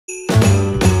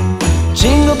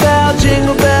jingle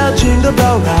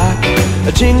bell rock.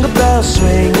 A jingle bell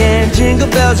swing and jingle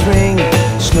bells ring.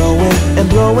 Snowing and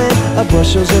blowing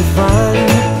bushels of fun.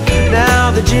 Now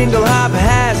the jingle hop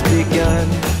has begun.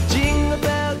 Jingle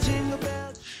bell, jingle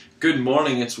bell. Good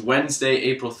morning, it's Wednesday,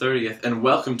 April 30th, and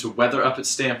welcome to Weather Up at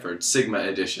Stanford, Sigma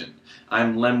Edition.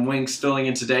 I'm Lem Winks, filling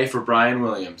in today for Brian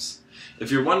Williams.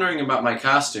 If you're wondering about my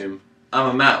costume, I'm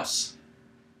a mouse.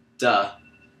 Duh.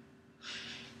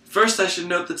 First, I should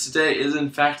note that today is in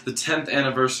fact the 10th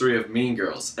anniversary of Mean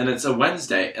Girls, and it's a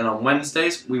Wednesday, and on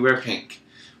Wednesdays we wear pink,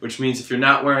 which means if you're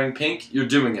not wearing pink, you're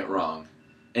doing it wrong,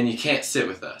 and you can't sit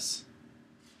with us.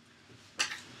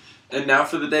 And now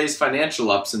for the day's financial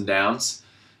ups and downs.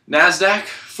 NASDAQ,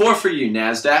 4 for you,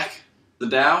 NASDAQ. The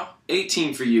Dow,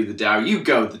 18 for you, the Dow. You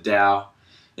go, the Dow.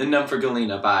 And none for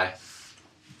Galena, bye.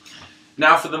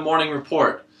 Now for the morning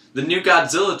report. The new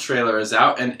Godzilla trailer is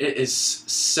out, and it is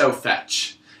so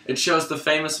fetch. It shows the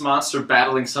famous monster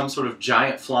battling some sort of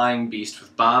giant flying beast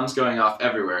with bombs going off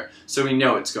everywhere, so we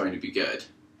know it's going to be good.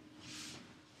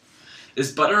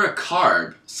 Is butter a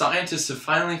carb? Scientists have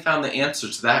finally found the answer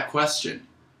to that question,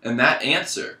 and that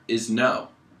answer is no.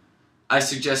 I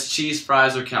suggest cheese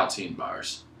fries or Caltine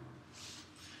bars.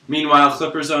 Meanwhile,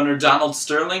 Clippers owner Donald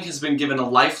Sterling has been given a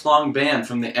lifelong ban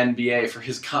from the NBA for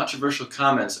his controversial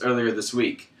comments earlier this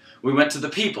week. We went to the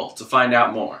People to find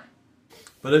out more.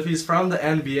 But if he's from the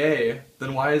NBA,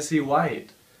 then why is he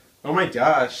white? Oh my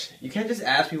gosh, you can't just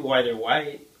ask people why they're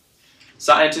white.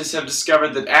 Scientists have discovered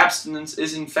that abstinence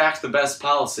is in fact the best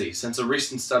policy, since a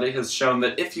recent study has shown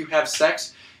that if you have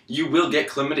sex, you will get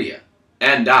chlamydia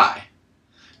and die.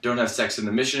 Don't have sex in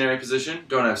the missionary position,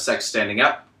 don't have sex standing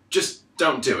up, just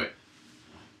don't do it.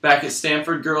 Back at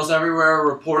Stanford, girls everywhere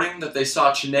are reporting that they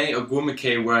saw Chiney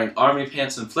Ogwumike wearing army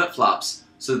pants and flip-flops,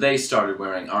 so they started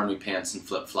wearing army pants and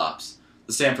flip-flops.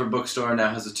 The Stanford bookstore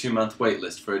now has a 2-month wait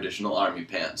list for additional army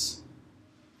pants.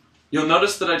 You'll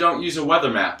notice that I don't use a weather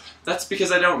map. That's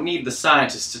because I don't need the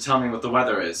scientists to tell me what the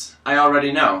weather is. I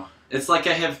already know. It's like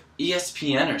I have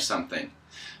ESPN or something.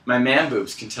 My man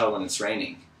boobs can tell when it's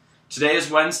raining. Today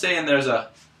is Wednesday and there's a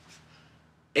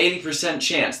 80%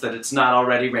 chance that it's not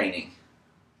already raining.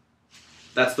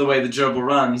 That's the way the gerbil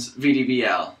runs,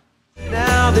 VDBL.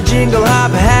 Now the jingle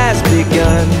hop has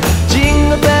begun.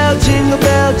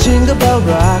 Jingle bell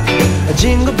rock. A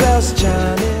jingle bells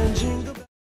chiming.